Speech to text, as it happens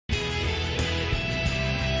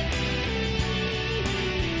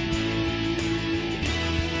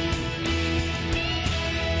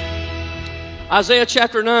Isaiah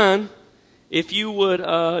chapter 9, if you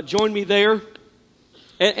would join me there.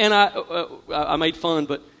 And I made fun,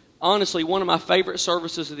 but honestly, one of my favorite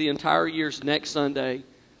services of the entire year is next Sunday,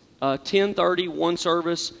 10:30, one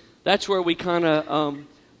service. That's where we kind of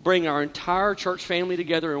bring our entire church family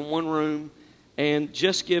together in one room and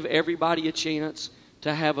just give everybody a chance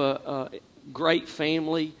to have a great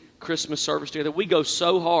family Christmas service together. We go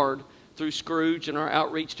so hard through Scrooge and our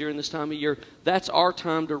outreach during this time of year. That's our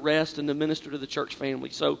time to rest and to minister to the church family.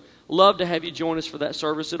 So love to have you join us for that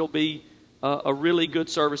service. It'll be a really good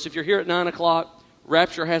service. If you're here at 9 o'clock,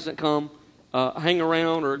 Rapture hasn't come, hang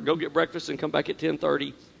around or go get breakfast and come back at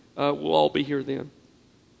 10:30. We'll all be here then.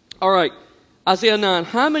 All right, Isaiah 9.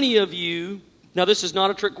 How many of you, now this is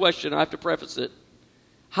not a trick question, I have to preface it.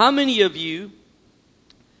 How many of you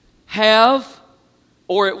have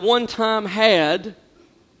or at one time had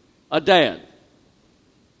a dad?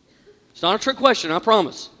 It's not a trick question, I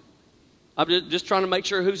promise. I'm just trying to make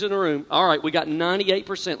sure who's in the room. All right, we got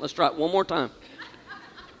 98%. Let's try it one more time.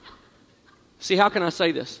 See, how can I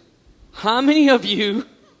say this? How many of you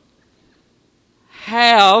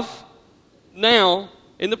have now,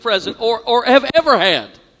 in the present, or have ever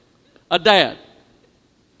had a dad?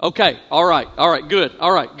 Okay, all right, good,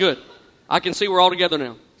 good. I can see we're all together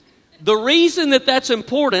now. The reason that that's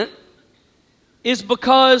important is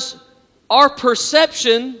because our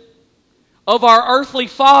perception of our earthly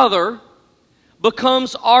father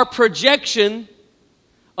becomes our projection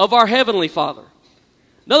of our heavenly Father.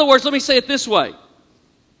 In other words, let me say it this way.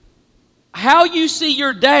 How you see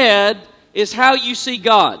your dad is how you see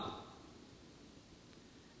God.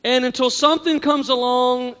 And until something comes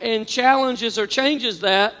along and challenges or changes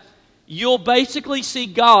that, you'll basically see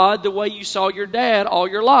God the way you saw your dad all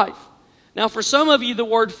your life. Now, for some of you, the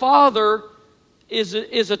word father is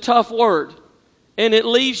a tough word. And it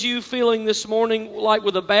leaves you feeling this morning like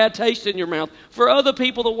with a bad taste in your mouth. For other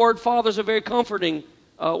people, the word father is a very comforting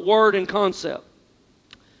word and concept.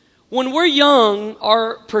 When we're young,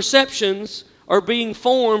 our perceptions are being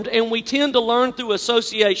formed, and we tend to learn through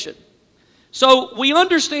association. So we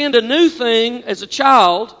understand a new thing as a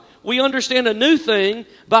child. We understand a new thing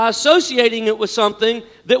by associating it with something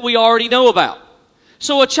that we already know about.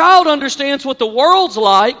 So a child understands what the world's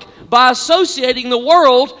like by associating the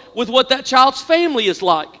world with what that child's family is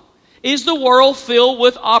like. Is the world filled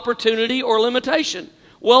with opportunity or limitation?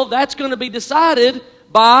 Well, that's going to be decided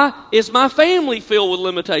by, is my family filled with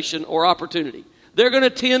limitation or opportunity? We're going to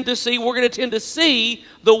tend to see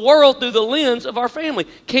the world through the lens of our family.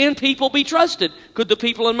 Can people be trusted? Could the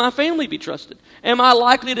people in my family be trusted? Am I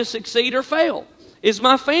likely to succeed or fail? Is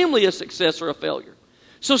my family a success or a failure?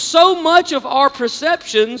 So much of our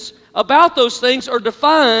perceptions about those things are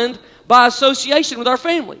defined by association with our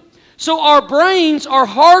family. So our brains are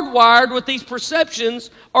hardwired with these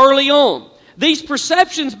perceptions early on. These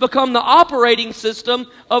perceptions become the operating system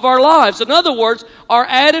of our lives. In other words, our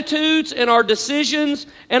attitudes and our decisions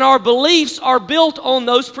and our beliefs are built on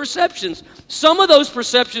those perceptions. Some of those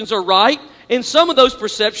perceptions are right, and some of those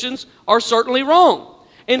perceptions are certainly wrong.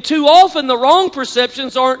 And too often the wrong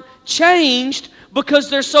perceptions aren't changed because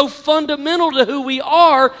they're so fundamental to who we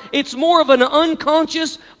are. It's more of an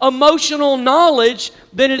unconscious emotional knowledge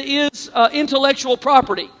than it is intellectual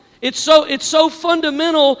property. It's so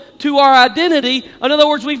fundamental to our identity. In other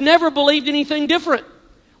words, we've never believed anything different.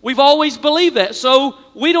 We've always believed that. So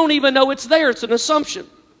we don't even know it's there. It's an assumption.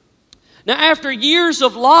 Now, after years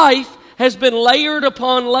of life has been layered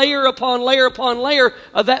upon layer upon layer upon layer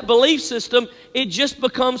of that belief system, it just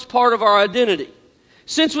becomes part of our identity.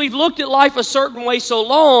 Since we've looked at life a certain way so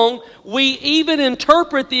long, we even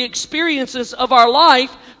interpret the experiences of our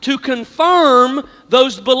life to confirm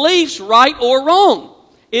those beliefs, right or wrong.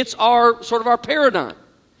 It's our paradigm.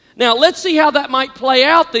 Now, let's see how that might play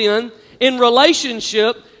out then in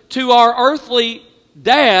relationship to our earthly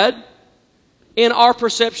dad in our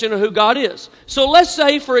perception of who God is. So let's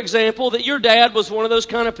say, for example, that your dad was one of those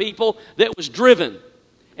kind of people that was driven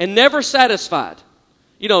and never satisfied.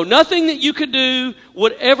 You know, nothing that you could do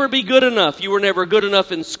would ever be good enough. You were never good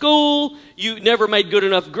enough in school. You never made good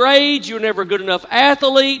enough grades. You were never a good enough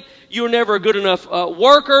athlete. You were never a good enough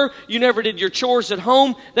worker. You never did your chores at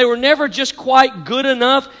home. They were never just quite good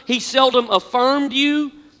enough. He seldom affirmed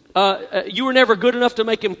you. You were never good enough to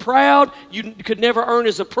make him proud. You could never earn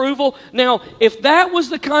his approval. Now, if that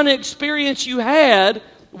was the kind of experience you had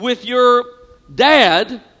with your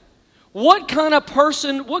dad, what kind of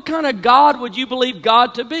person, what kind of God would you believe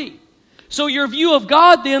God to be? So your view of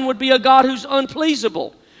God then would be a God who's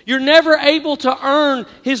unpleasable. You're never able to earn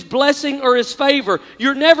His blessing or His favor.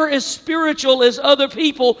 You're never as spiritual as other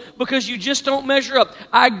people because you just don't measure up.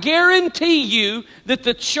 I guarantee you that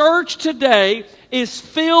the church today is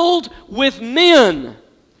filled with men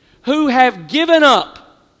who have given up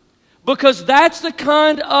because that's the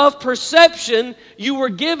kind of perception you were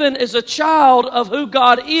given as a child of who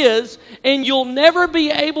God is, and you'll never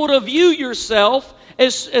be able to view yourself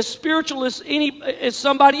as spiritual as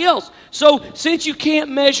somebody else. So since you can't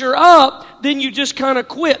measure up, then you just kind of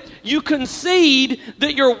quit. You concede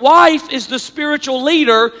that your wife is the spiritual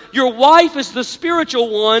leader, your wife is the spiritual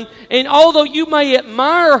one, and although you may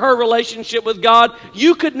admire her relationship with God,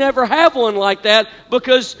 you could never have one like that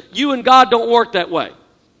because you and God don't work that way.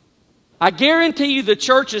 I guarantee you the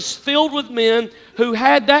church is filled with men who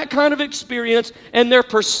had that kind of experience, and their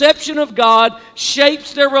perception of God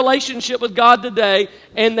shapes their relationship with God today,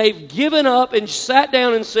 and they've given up and sat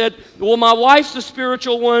down and said, well, my wife's the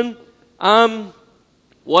spiritual one, I'm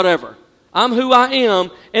whatever. I'm who I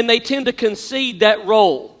am, and they tend to concede that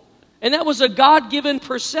role. And that was a God-given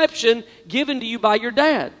perception given to you by your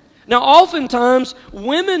dad. Now, oftentimes,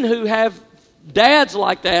 women who have dads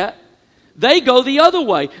like that, they go the other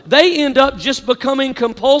way. They end up just becoming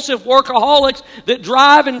compulsive workaholics that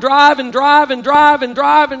drive and drive and drive and drive and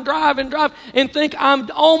drive and drive and drive and think, I'm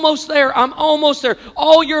almost there. I'm almost there.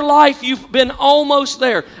 All your life you've been almost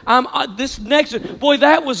there. This next, boy,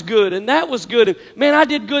 that was good and that was good. And man, I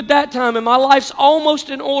did good that time and my life's almost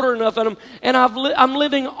in order enough. And I'm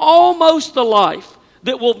living almost the life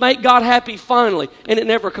that will make God happy finally. And it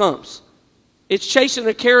never comes. It's chasing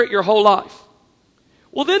a carrot your whole life.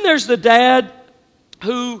 Well, then there's the dad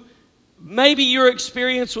who maybe your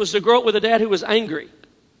experience was to grow up with a dad who was angry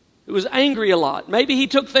a lot. Maybe he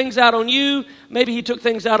took things out on you. Maybe he took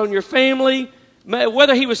things out on your family.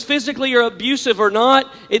 Whether he was physically or abusive or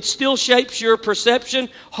not, it still shapes your perception.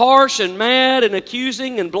 Harsh and mad and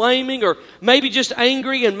accusing and blaming, or maybe just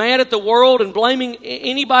angry and mad at the world and blaming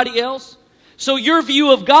anybody else. So your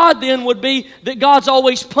view of God then would be that God's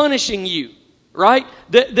always punishing you. Right?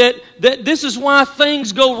 That this is why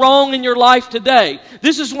things go wrong in your life today.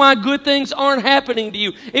 This is why good things aren't happening to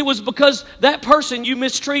you. It was because that person you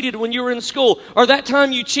mistreated when you were in school, or that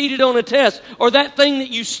time you cheated on a test, or that thing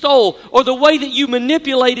that you stole, or the way that you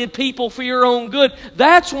manipulated people for your own good.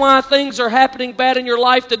 That's why things are happening bad in your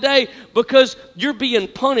life today, because you're being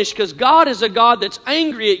punished. Because God is a God that's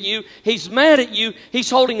angry at you. He's mad at you. He's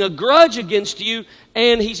holding a grudge against you.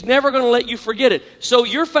 And He's never going to let you forget it. So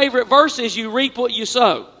your favorite verse is you reap what you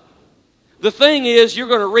sow. The thing is, you're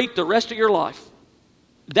going to reap the rest of your life.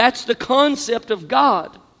 That's the concept of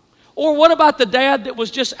God. Or what about the dad that was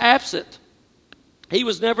just absent? He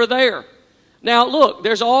was never there. Now look,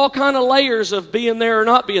 there's all kind of layers of being there or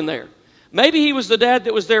not being there. Maybe he was the dad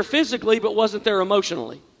that was there physically but wasn't there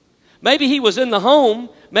emotionally. Maybe he was in the home.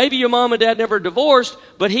 Maybe your mom and dad never divorced,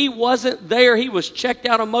 but he wasn't there. He was checked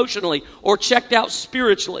out emotionally, or checked out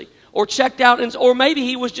spiritually, or checked out, or maybe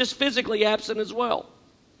he was just physically absent as well.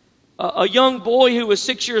 A young boy who was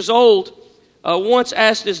 6 years old once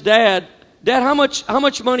asked his dad, "Dad, how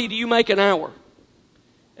much money do you make an hour?"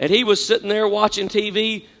 And he was sitting there watching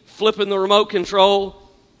TV, flipping the remote control.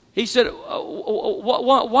 He said,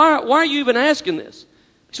 "Why are you even asking this?"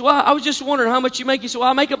 He said, "Well, I was just wondering how much you make." He said, "Well,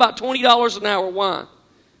 I make about $20 an hour. Why?"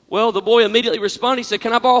 Well, the boy immediately responded. He said,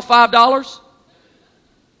 "Can I borrow $5?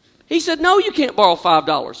 He said, "No, you can't borrow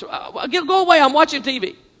 $5. Go away, I'm watching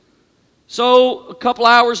TV." So a couple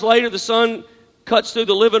hours later, the son cuts through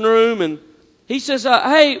the living room, and he says,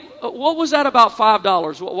 "Hey, what was that about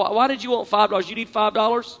 $5? Why did you want $5? You need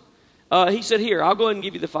 $5? He said, "Here, I'll go ahead and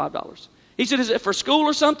give you the $5. He said, "Is it for school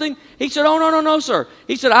or something?" He said, "Oh, no, sir."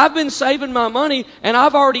 He said, "I've been saving my money, and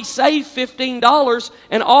I've already saved $15,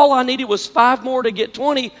 and all I needed was 5 more to get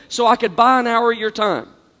 20 so I could buy an hour of your time."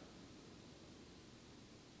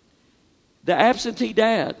 The absentee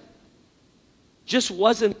dad just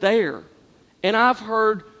wasn't there. And I've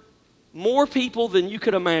heard more people than you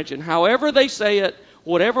could imagine, however they say it,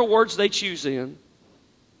 whatever words they choose in,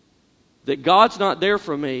 that God's not there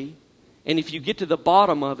for me, and if you get to the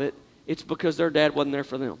bottom of it, it's because their dad wasn't there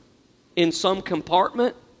for them. In some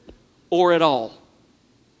compartment or at all.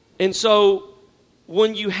 And so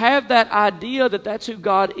when you have that idea that that's who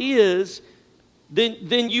God is,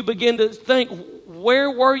 then you begin to think,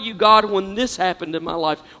 where were you, God, when this happened in my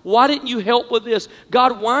life? Why didn't you help with this?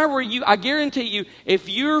 God, why were you? I guarantee you, if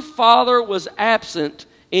your father was absent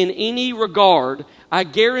in any regard, I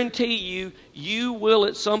guarantee you, you will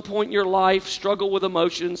at some point in your life struggle with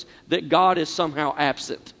emotions that God is somehow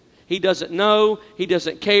absent. He doesn't know. He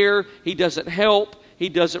doesn't care. He doesn't help. He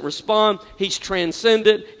doesn't respond. He's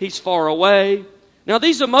transcendent. He's far away. Now,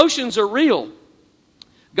 these emotions are real.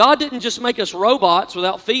 God didn't just make us robots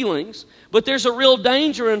without feelings, but there's a real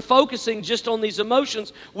danger in focusing just on these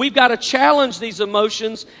emotions. We've got to challenge these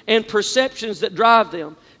emotions and perceptions that drive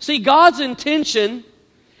them. See, God's intention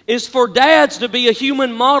is for dads to be a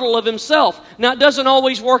human model of himself. Now, it doesn't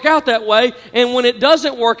always work out that way, and when it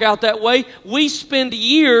doesn't work out that way, we spend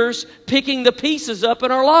years picking the pieces up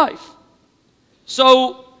in our life.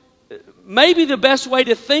 So, maybe the best way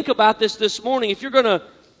to think about this morning, if you're going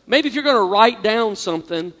to write down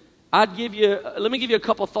something, let me give you a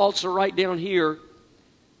couple thoughts to write down here.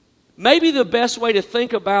 Maybe the best way to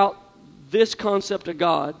think about this concept of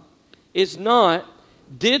God is not,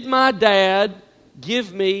 did my dad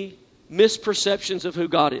give me misperceptions of who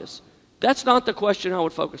God is? That's not the question I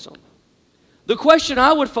would focus on. The question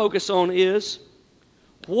I would focus on is,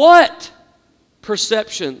 what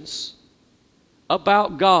perceptions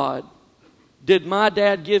about God did my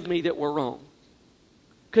dad give me that were wrong?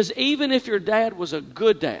 Because even if your dad was a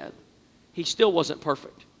good dad, he still wasn't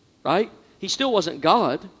perfect, right? He still wasn't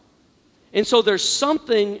God. And so there's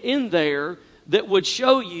something in there that would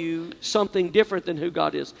show you something different than who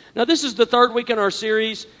God is. Now, this is the third week in our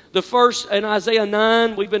series. The first, in Isaiah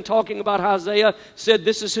 9, we've been talking about how Isaiah said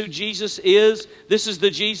this is who Jesus is. This is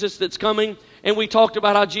the Jesus that's coming. And we talked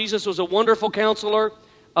about how Jesus was a wonderful counselor.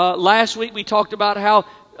 Last week, we talked about how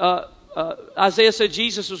Isaiah said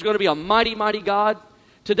Jesus was going to be a mighty, mighty God.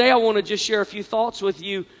 Today I want to just share a few thoughts with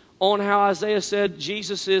you on how Isaiah said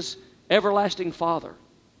Jesus is everlasting Father.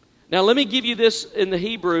 Now let me give you this in the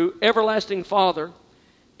Hebrew, everlasting Father.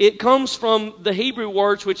 It comes from the Hebrew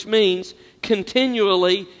words which means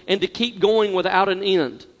continually and to keep going without an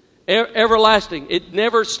end. Everlasting. It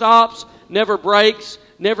never stops, never breaks,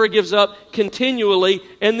 never gives up, continually.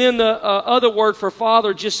 And then the other word for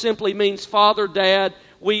Father just simply means Father, Dad.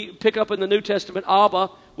 We pick up in the New Testament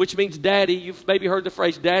Abba, which means daddy. You've maybe heard the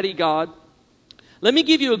phrase daddy God. Let me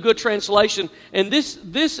give you a good translation. And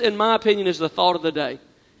this, in my opinion, is the thought of the day.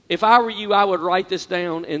 If I were you, I would write this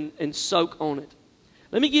down and soak on it.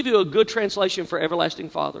 Let me give you a good translation for everlasting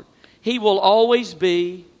Father. He will always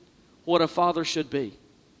be what a father should be.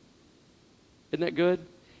 Isn't that good?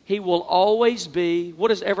 He will always be. What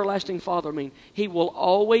does everlasting Father mean? He will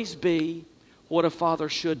always be what a father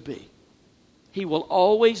should be. He will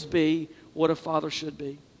always be what a father should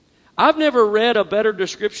be. I've never read a better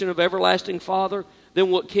description of everlasting Father than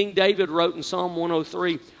what King David wrote in Psalm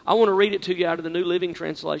 103. I want to read it to you out of the New Living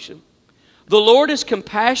Translation. The Lord is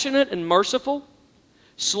compassionate and merciful,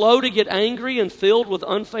 slow to get angry and filled with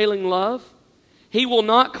unfailing love. He will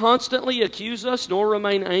not constantly accuse us nor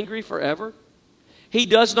remain angry forever. He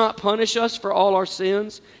does not punish us for all our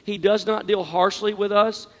sins. He does not deal harshly with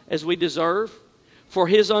us as we deserve. For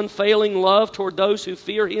His unfailing love toward those who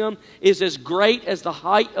fear Him is as great as the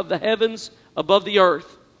height of the heavens above the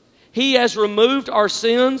earth. He has removed our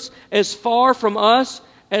sins as far from us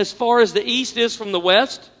as far as the east is from the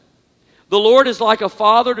west. The Lord is like a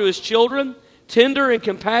father to His children, tender and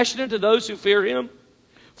compassionate to those who fear Him.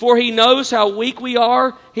 For He knows how weak we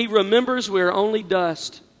are. He remembers we are only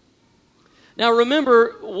dust. Now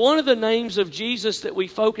remember, one of the names of Jesus that we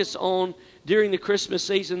focus on during the Christmas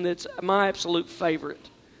season that's my absolute favorite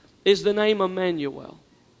is the name Emmanuel.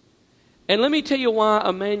 And let me tell you why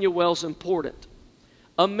Emmanuel's important.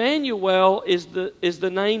 Emmanuel is the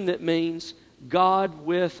name that means God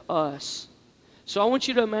with us. So I want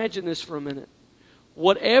you to imagine this for a minute.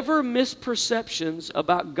 Whatever misperceptions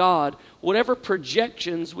about God, whatever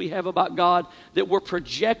projections we have about God that we're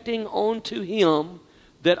projecting onto Him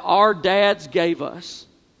that our dads gave us,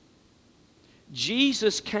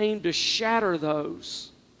 Jesus came to shatter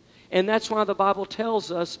those. And that's why the Bible tells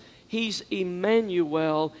us He's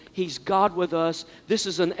Emmanuel. He's God with us. This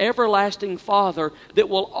is an everlasting Father that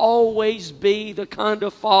will always be the kind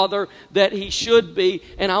of Father that He should be.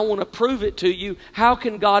 And I want to prove it to you. How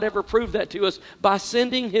can God ever prove that to us? By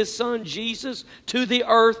sending His Son Jesus to the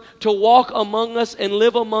earth to walk among us and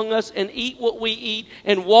live among us and eat what we eat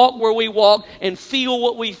and walk where we walk and feel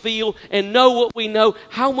what we feel and know what we know.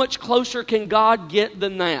 How much closer can God get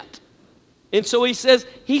than that? And so He says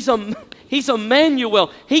He's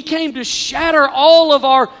Emmanuel. He came to shatter all of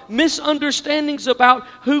our misunderstandings about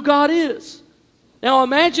who God is. Now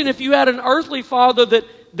imagine if you had an earthly father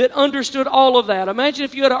that understood all of that. Imagine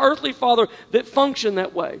if you had an earthly father that functioned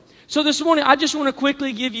that way. So this morning I just want to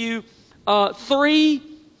quickly give you 3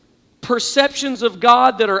 perceptions of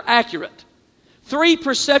God that are accurate. 3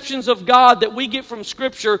 perceptions of God that we get from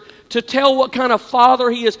Scripture to tell what kind of Father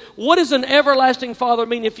He is. What does an everlasting Father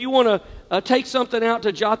mean? If you want to take something out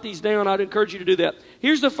to jot these down, I'd encourage you to do that.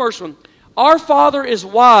 Here's the first one. Our Father is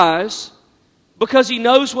wise because He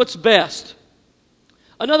knows what's best.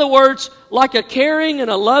 In other words, like a caring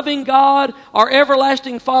and a loving God, our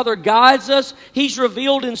everlasting Father guides us. He's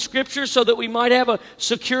revealed in Scripture so that we might have a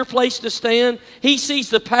secure place to stand. He sees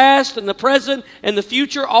the past and the present and the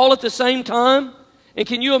future all at the same time. And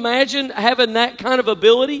can you imagine having that kind of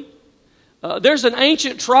ability? There's an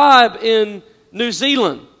ancient tribe in New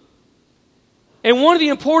Zealand. And one of the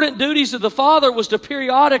important duties of the father was to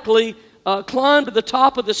periodically climb to the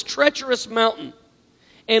top of this treacherous mountain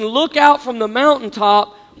and look out from the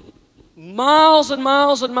mountaintop miles and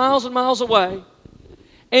miles and miles and miles away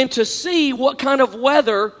and to see what kind of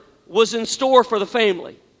weather was in store for the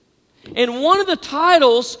family. And one of the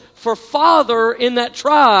titles for father in that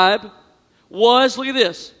tribe was, look at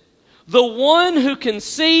this, the one who can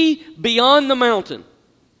see beyond the mountain.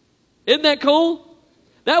 Isn't that cool?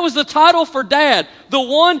 That was the title for dad. The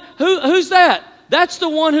one, who's that? That's the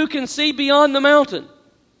one who can see beyond the mountain.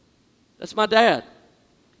 That's my dad.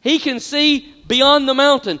 He can see beyond the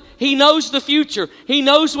mountain. He knows the future. He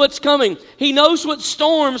knows what's coming. He knows what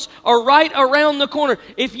storms are right around the corner.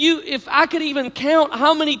 If I could even count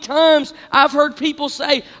how many times I've heard people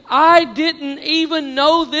say, I didn't even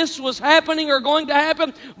know this was happening or going to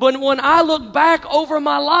happen, but when I look back over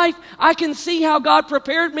my life, I can see how God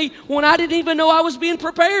prepared me when I didn't even know I was being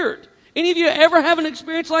prepared. Any of you ever have an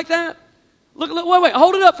experience like that? Look, wait,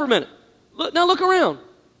 hold it up for a minute. Now look around.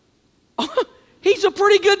 He's a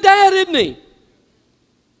pretty good dad, isn't he?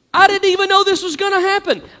 I didn't even know this was going to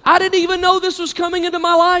happen. I didn't even know this was coming into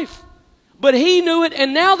my life. But he knew it,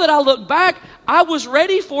 and now that I look back, I was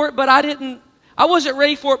ready for it, but I wasn't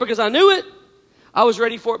ready for it because I knew it. I was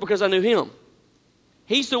ready for it because I knew him.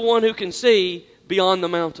 He's the one who can see beyond the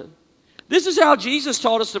mountain. This is how Jesus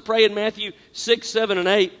taught us to pray in Matthew 6, 7, and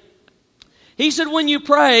 8. He said, when you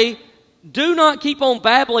pray, do not keep on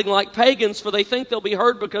babbling like pagans, for they think they'll be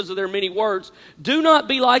heard because of their many words. Do not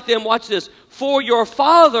be like them. Watch this. For your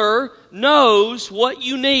Father knows what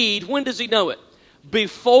you need. When does he know it?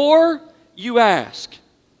 Before you ask.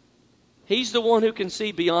 He's the one who can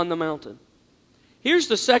see beyond the mountain. Here's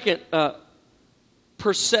the second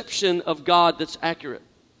perception of God that's accurate.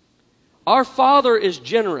 Our Father is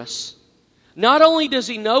generous. Not only does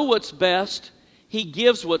he know what's best, he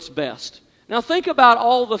gives what's best. Now think about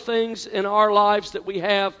all the things in our lives that we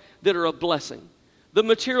have that are a blessing. The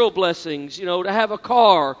material blessings, to have a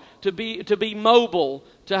car, to be mobile,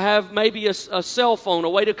 to have maybe a cell phone, a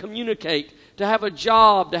way to communicate, to have a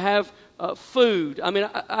job, to have food. I mean,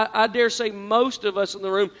 I dare say most of us in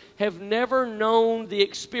the room have never known the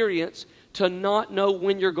experience to not know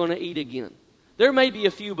when you're going to eat again. There may be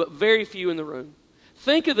a few, but very few in the room.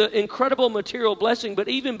 Think of the incredible material blessing, but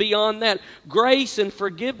even beyond that, grace and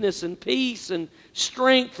forgiveness and peace and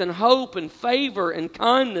strength and hope and favor and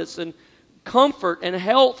kindness and comfort and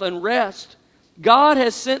health and rest. God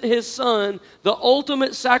has sent his Son, the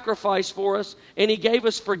ultimate sacrifice for us, and he gave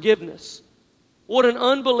us forgiveness. What an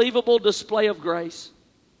unbelievable display of grace.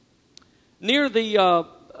 Near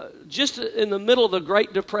just in the middle of the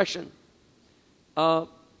Great Depression,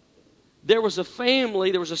 there was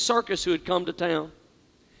a circus who had come to town.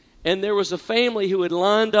 And there was a family who had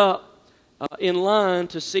lined up in line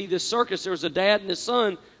to see this circus. There was a dad and his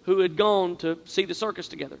son who had gone to see the circus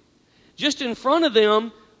together. Just in front of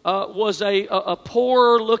them was a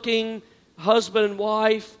poor-looking husband and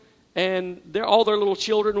wife, and all their little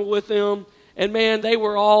children were with them. And man, they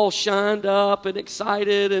were all shined up and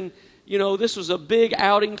excited, and this was a big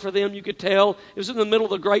outing for them, you could tell. It was in the middle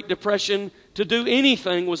of the Great Depression. To do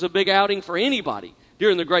anything was a big outing for anybody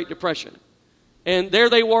during the Great Depression. And there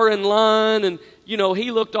they were in line, and, he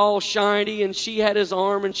looked all shiny, and she had his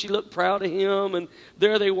arm, and she looked proud of him, and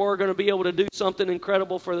there they were going to be able to do something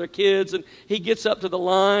incredible for their kids. And he gets up to the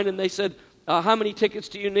line, and they said, how many tickets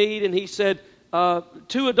do you need? And he said,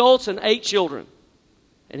 2 adults and 8 children.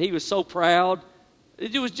 And he was so proud.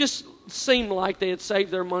 It was just seemed like they had saved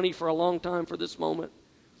their money for a long time for this moment.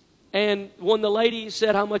 And when the lady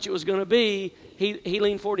said how much it was going to be, he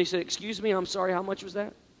leaned forward and he said, excuse me, I'm sorry, how much was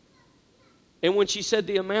that? And when she said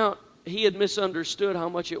the amount, he had misunderstood how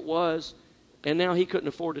much it was, and now he couldn't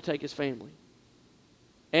afford to take his family.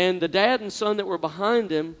 And the dad and son that were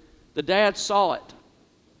behind him, the dad saw it.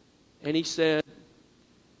 And he said,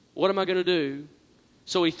 what am I going to do?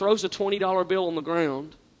 So he throws a $20 bill on the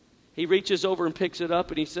ground. He reaches over and picks it up,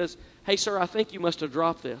 and he says, hey, sir, I think you must have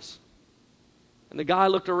dropped this. And the guy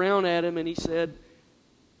looked around at him, and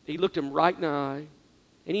he looked him right in the eye,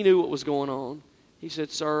 and he knew what was going on. He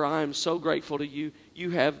said, sir, I am so grateful to you.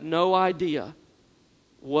 You have no idea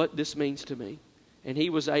what this means to me. And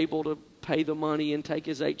he was able to pay the money and take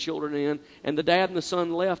his 8 children in. And the dad and the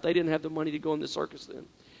son left. They didn't have the money to go in the circus then.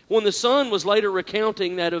 When the son was later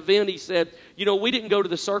recounting that event, he said, we didn't go to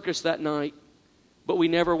the circus that night, but we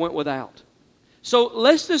never went without. So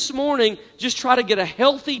let's this morning just try to get a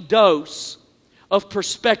healthy dose of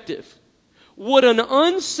perspective. Would an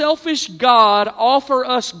unselfish God offer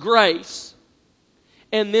us grace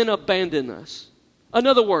and then abandon us? In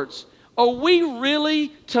other words, are we really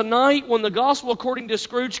tonight, when the gospel according to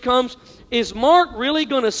Scrooge comes, is Mark really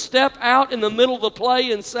going to step out in the middle of the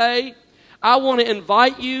play and say, I want to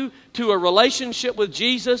invite you to a relationship with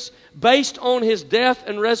Jesus based on His death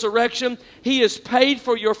and resurrection. He has paid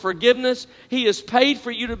for your forgiveness. He has paid for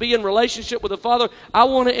you to be in relationship with the Father. I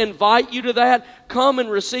want to invite you to that. Come and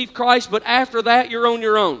receive Christ, but after that, you're on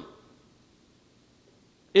your own.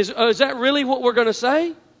 Is that really what we're going to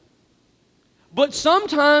say? But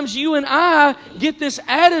sometimes you and I get this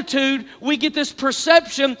attitude, we get this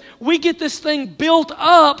perception, we get this thing built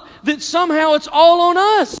up that somehow it's all on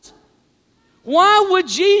us. Why would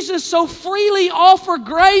Jesus so freely offer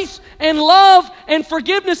grace and love and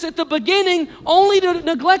forgiveness at the beginning only to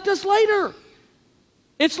neglect us later?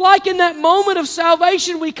 It's like in that moment of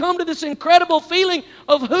salvation we come to this incredible feeling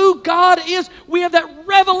of who God is. We have that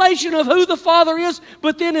revelation of who the Father is,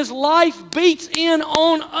 but then His life beats in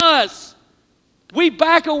on us. We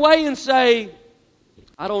back away and say,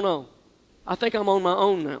 I don't know. I think I'm on my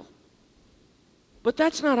own now. But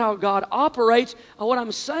that's not how God operates. What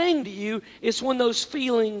I'm saying to you is when those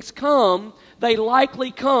feelings come, they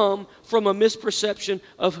likely come from a misperception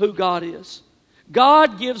of who God is.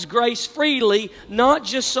 God gives grace freely, not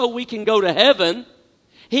just so we can go to heaven.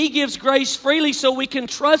 He gives grace freely so we can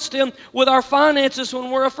trust Him with our finances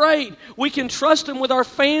when we're afraid. We can trust Him with our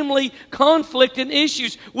family conflict and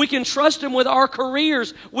issues. We can trust Him with our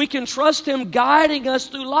careers. We can trust Him guiding us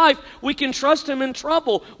through life. We can trust Him in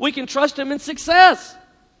trouble. We can trust Him in success.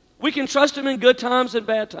 We can trust Him in good times and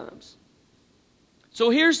bad times.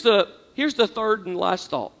 So here's the third and last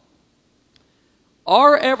thought.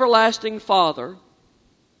 Our everlasting Father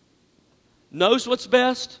knows what's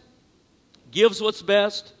best, gives what's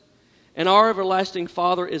best, and our everlasting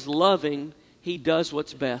Father is loving. He does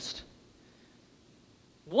what's best.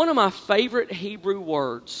 One of my favorite Hebrew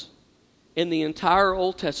words in the entire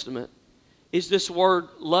Old Testament is this word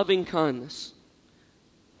loving kindness.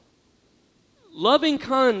 Loving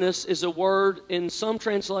kindness is a word in some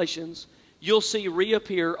translations you'll see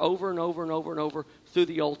reappear over and over and over and over through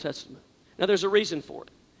the Old Testament. Now there's a reason for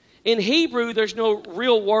it. In Hebrew, there's no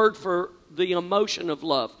real word for the emotion of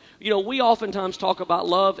love. We oftentimes talk about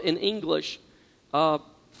love in English.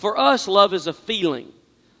 For us, love is a feeling.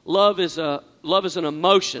 Love is an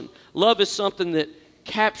emotion. Love is something that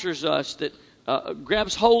captures us, that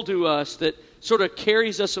grabs hold to us, that sort of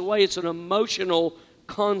carries us away. It's an emotional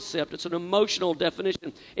concept. It's an emotional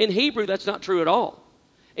definition. In Hebrew, that's not true at all.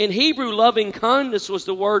 In Hebrew, loving kindness was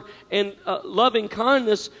the word, and loving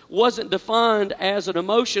kindness wasn't defined as an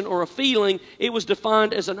emotion or a feeling. It was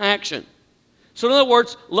defined as an action. So in other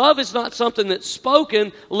words, love is not something that's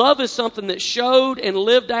spoken. Love is something that's showed and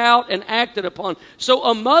lived out and acted upon. So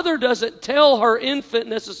a mother doesn't tell her infant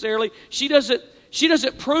necessarily. She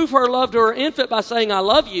doesn't prove her love to her infant by saying, I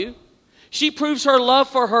love you. She proves her love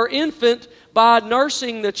for her infant by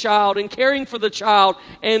nursing the child and caring for the child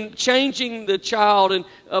and changing the child and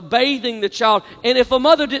bathing the child. And if a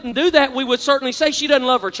mother didn't do that, we would certainly say she doesn't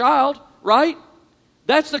love her child, right?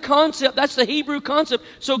 That's the concept. That's the Hebrew concept.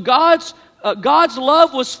 So God's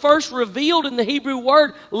love was first revealed in the Hebrew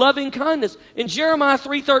word loving kindness. In Jeremiah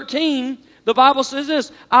 3:13, the Bible says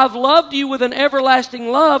this, I've loved you with an everlasting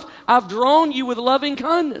love. I've drawn you with loving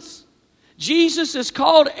kindness. Jesus is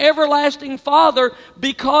called Everlasting Father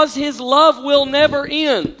because His love will never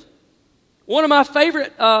end. One of my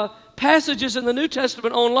favorite passages in the New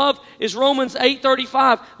Testament on love is Romans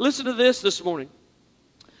 8:35. Listen to this morning.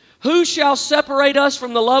 Who shall separate us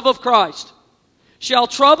from the love of Christ? Shall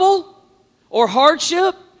trouble or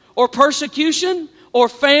hardship or persecution or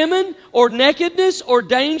famine or nakedness or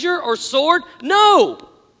danger or sword? No.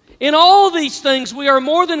 In all these things we are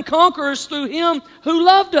more than conquerors through Him who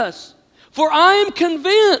loved us. For I am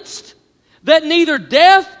convinced that neither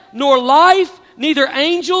death nor life, neither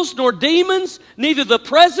angels nor demons, neither the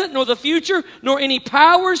present nor the future, nor any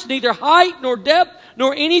powers, neither height nor depth,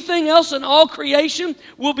 nor anything else in all creation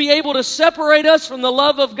will be able to separate us from the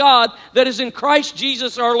love of God that is in Christ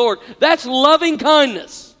Jesus our Lord. That's loving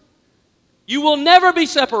kindness. You will never be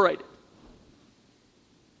separated.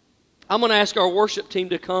 I'm going to ask our worship team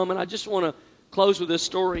to come, and I just want to close with this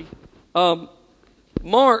story.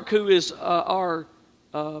 Mark, who is our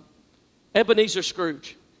Ebenezer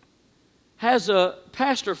Scrooge, has a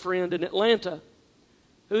pastor friend in Atlanta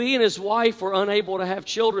who he and his wife were unable to have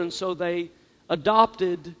children, so they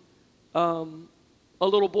adopted a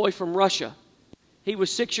little boy from Russia. He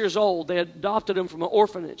was 6 years old. They adopted him from an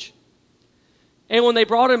orphanage. And when they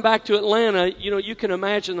brought him back to Atlanta, you can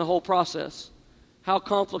imagine the whole process. How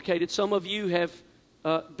complicated. Some of you have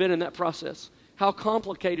been in that process. How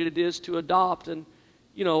complicated it is to adopt, and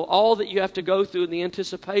all that you have to go through, and the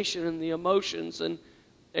anticipation and the emotions and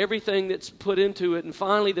everything that's put into it. And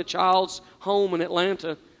finally the child's home in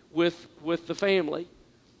Atlanta with the family.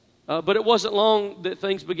 But it wasn't long that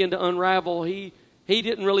things began to unravel. He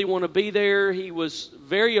didn't really want to be there. He was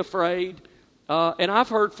very afraid. And I've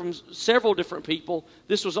heard from several different people,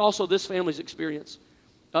 this was also this family's experience.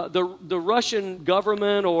 The Russian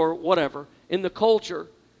government or whatever, in the culture,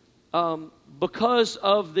 because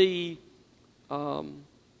of the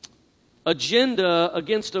agenda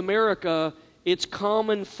against America, it's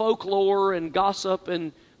common folklore and gossip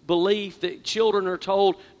and belief that children are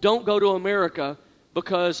told, don't go to America,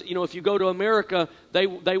 because if you go to America, they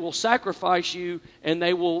will sacrifice you and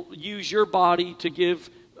they will use your body to give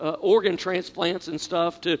organ transplants and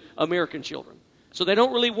stuff to American children. So they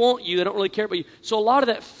don't really want you. They don't really care about you. So a lot of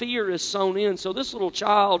that fear is sown in. So this little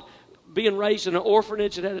child, being raised in an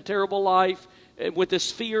orphanage that had a terrible life, with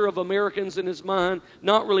this fear of Americans in his mind,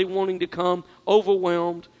 not really wanting to come,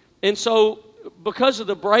 overwhelmed. And so because of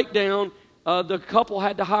the breakdown, the couple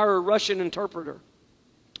had to hire a Russian interpreter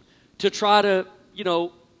to try to,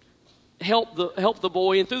 help the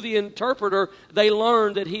boy. And through the interpreter, they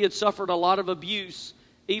learned that he had suffered a lot of abuse,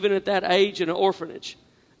 even at that age, in an orphanage.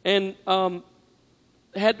 And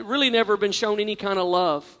had really never been shown any kind of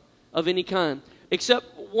love of any kind, except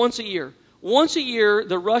once a year. Once a year,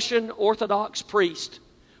 the Russian Orthodox priest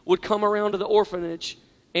would come around to the orphanage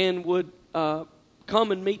and would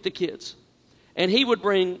come and meet the kids. And he would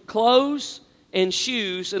bring clothes and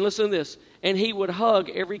shoes, and listen to this, and he would hug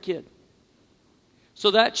every kid.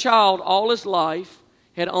 So that child, all his life,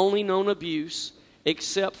 had only known abuse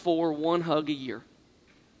except for one hug a year.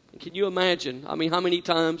 Can you imagine? I mean, how many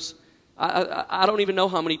times, I don't even know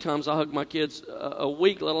how many times I hug my kids a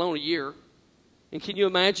week, let alone a year. And can you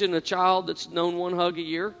imagine a child that's known one hug a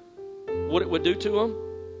year? What it would do to them?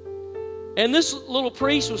 And this little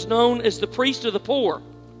priest was known as the priest of the poor.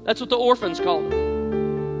 That's what the orphans called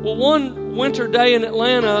him. Well, one winter day in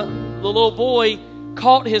Atlanta, the little boy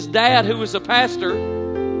caught his dad, who was a pastor,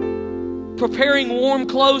 preparing warm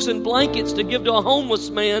clothes and blankets to give to a homeless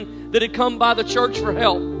man that had come by the church for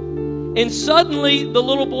help. And suddenly the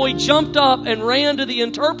little boy jumped up and ran to the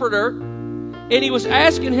interpreter, and he was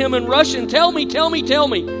asking him in Russian, tell me,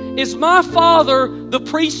 is my father the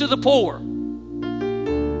priest of the poor?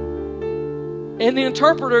 And the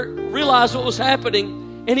interpreter realized what was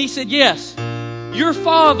happening, and he said, yes, your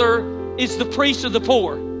father is the priest of the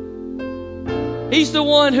poor. He's the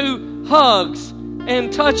one who hugs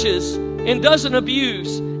and touches and doesn't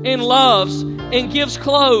abuse and loves and gives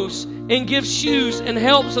clothes and gives shoes and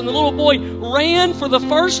helps. And the little boy ran for the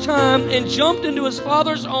first time and jumped into his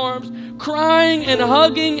father's arms, crying and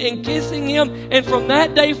hugging and kissing him. And from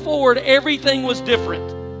that day forward, everything was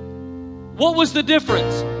different. What was the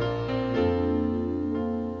difference?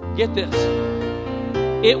 Get this.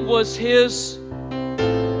 It was his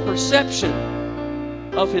perception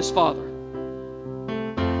of his father.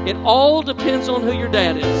 It all depends on who your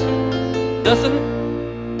dad is, doesn't it?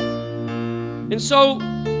 And so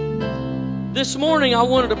this morning I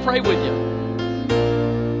wanted to pray with you.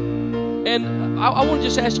 And I want to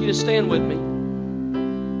just ask you to stand with me.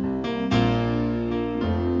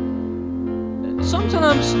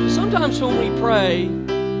 Sometimes when we pray,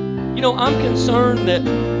 I'm concerned that,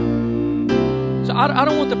 so I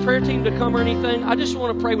don't want the prayer team to come or anything. I just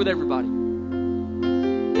want to pray with everybody.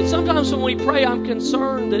 And sometimes when we pray, I'm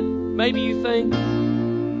concerned that maybe you think,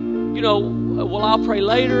 well, I'll pray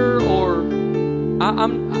later, or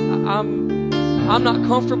I'm not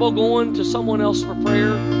comfortable going to someone else for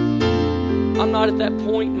prayer. I'm not at that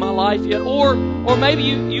point in my life yet. Or maybe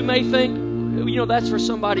you may think, that's for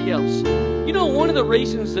somebody else. One of the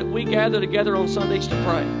reasons that we gather together on Sundays to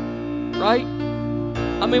pray, right?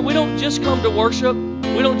 I mean, we don't just come to worship.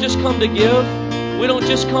 We don't just come to give. We don't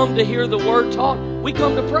just come to hear the word taught. We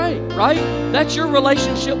come to pray, right? That's your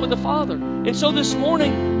relationship with the Father. And so this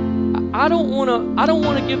morning, I don't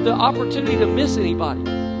want to give the opportunity to miss anybody.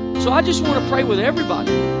 So I just want to pray with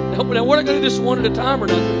everybody. Now, we're not going to do this one at a time or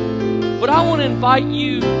nothing. But I want to invite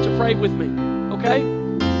you to pray with me, okay?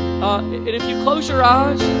 And if you close your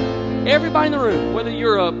eyes, everybody in the room, whether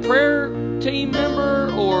you're a prayer team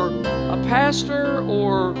member or a pastor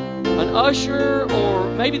or an usher, or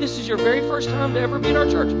maybe this is your very first time to ever be in our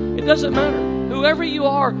church, it doesn't matter. Whoever you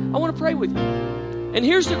are, I want to pray with you. And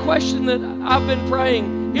here's the question that I've been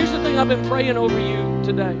praying. Here's the thing I've been praying over you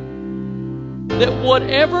today. That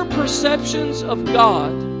whatever perceptions of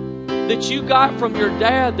God that you got from your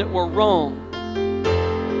dad that were wrong,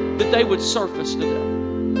 that they would surface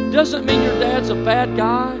today. Doesn't mean your dad's a bad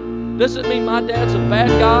guy. Doesn't mean my dad's a bad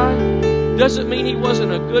guy. Doesn't mean he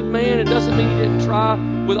wasn't a good man. It doesn't mean he didn't try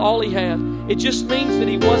with all he had. It just means that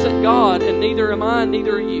he wasn't God, and neither am I, and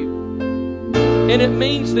neither are you. And it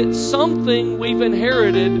means that something we've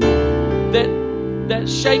inherited that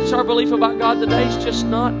shapes our belief about God today is just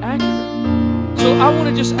not accurate. So I want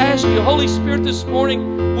to just ask you, Holy Spirit, this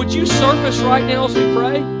morning, would you surface right now as we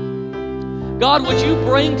pray? God, would you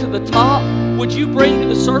bring to the top? Would you bring to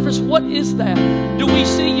the surface? What is that? Do we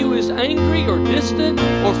see you as angry or distant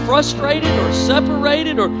or frustrated or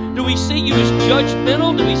separated? Or do we see you as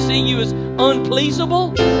judgmental? Do we see you as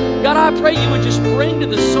unpleasable? God, I pray you would just bring to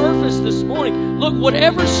the surface this morning. Look,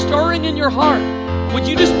 whatever's stirring in your heart, would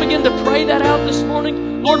you just begin to pray that out this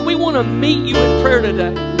morning? Lord, we want to meet you in prayer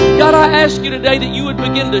today. God, I ask you today that you would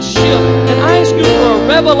begin to shift. And I ask you for a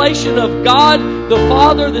revelation of God the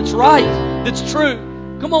Father that's right, that's true.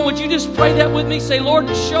 Come on, would you just pray that with me? Say, Lord,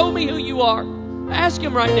 show me who you are. Ask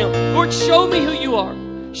Him right now. Lord, show me who you are.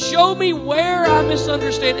 Show me where I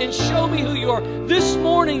misunderstand and show me who you are. This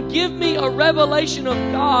morning, give me a revelation of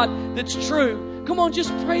God that's true. Come on,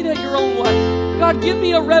 just pray that your own way. God, give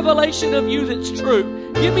me a revelation of you that's true.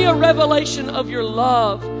 Give me a revelation of your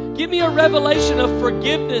love. Give me a revelation of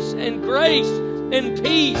forgiveness and grace and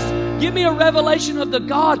peace. Give me a revelation of the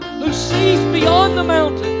God who sees beyond the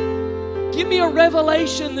mountain. Give me a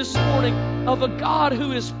revelation this morning of a God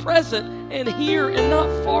who is present and here and not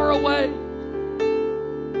far away.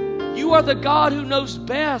 You are the God who knows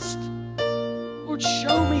best. Lord,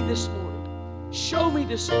 show me this morning. Show me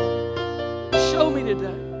this morning. Show me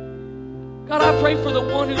today. God, I pray for the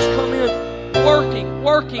one who's come in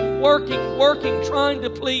working, trying to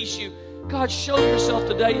please you. God, show yourself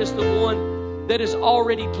today as the one that is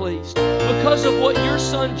already pleased. Because of what your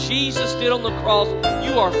Son Jesus did on the cross,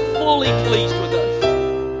 you are fully pleased with us.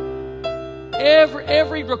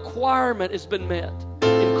 Every requirement has been met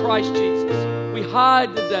in Christ Jesus. We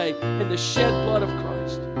hide today in the shed blood of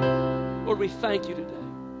Christ. Lord, we thank you today.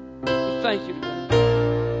 We thank you today.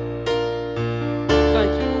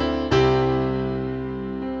 Thank you.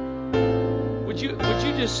 Would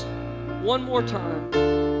you just, one more time,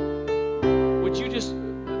 would you just,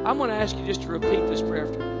 I'm going to ask you just to repeat this prayer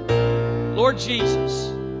after me. Lord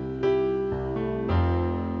Jesus,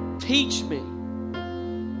 teach me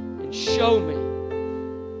and show me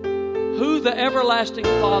who the everlasting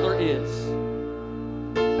Father is.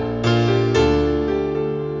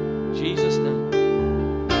 In Jesus' name.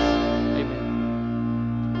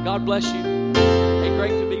 Amen. God bless you.